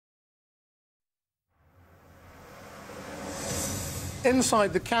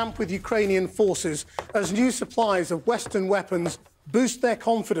inside the camp with Ukrainian forces as new supplies of Western weapons boost their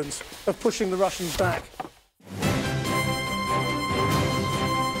confidence of pushing the Russians back.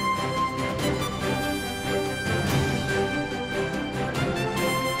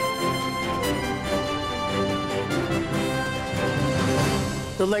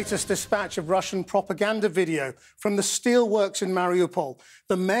 The latest dispatch of Russian propaganda video from the steelworks in Mariupol.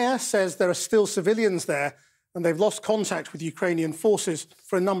 The mayor says there are still civilians there and they've lost contact with Ukrainian forces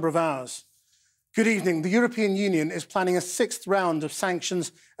for a number of hours. Good evening. The European Union is planning a sixth round of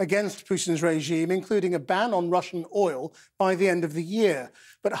sanctions against Putin's regime, including a ban on Russian oil by the end of the year.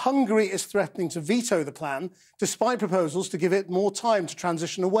 But Hungary is threatening to veto the plan, despite proposals to give it more time to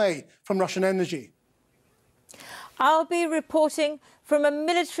transition away from Russian energy. I'll be reporting from a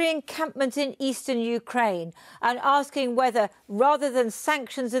military encampment in eastern Ukraine and asking whether, rather than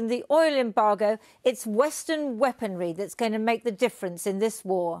sanctions and the oil embargo, it's Western weaponry that's going to make the difference in this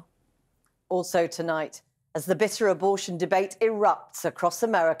war. Also tonight, as the bitter abortion debate erupts across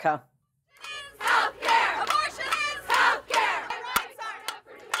America.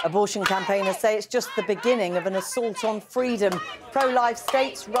 Abortion campaigners say it's just the beginning of an assault on freedom. Pro-life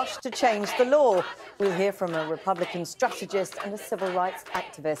states rush to change the law. We'll hear from a Republican strategist and a civil rights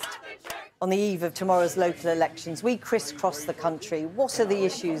activist. On the eve of tomorrow's local elections, we crisscross the country. What are the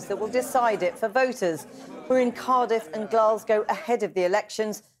issues that will decide it for voters? We're in Cardiff and Glasgow ahead of the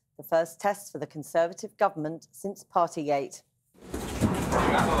elections, the first test for the Conservative government since Partygate.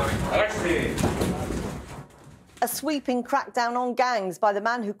 A sweeping crackdown on gangs by the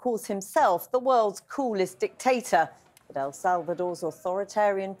man who calls himself the world's coolest dictator. But El Salvador's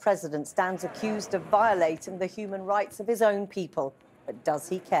authoritarian president stands accused of violating the human rights of his own people. But does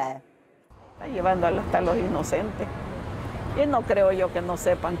he care? Llevando hasta los inocentes. Y no creo yo que no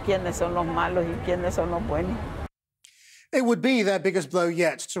sepan quiénes son los malos y quiénes son los buenos. It would be their biggest blow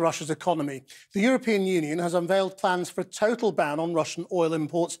yet to Russia's economy. The European Union has unveiled plans for a total ban on Russian oil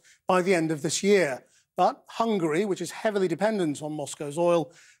imports by the end of this year. But Hungary, which is heavily dependent on Moscow's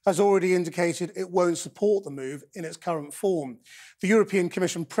oil, has already indicated it won't support the move in its current form. The European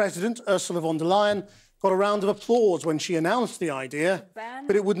Commission President, Ursula von der Leyen, got a round of applause when she announced the idea,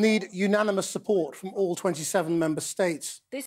 but it would need unanimous support from all 27 member states.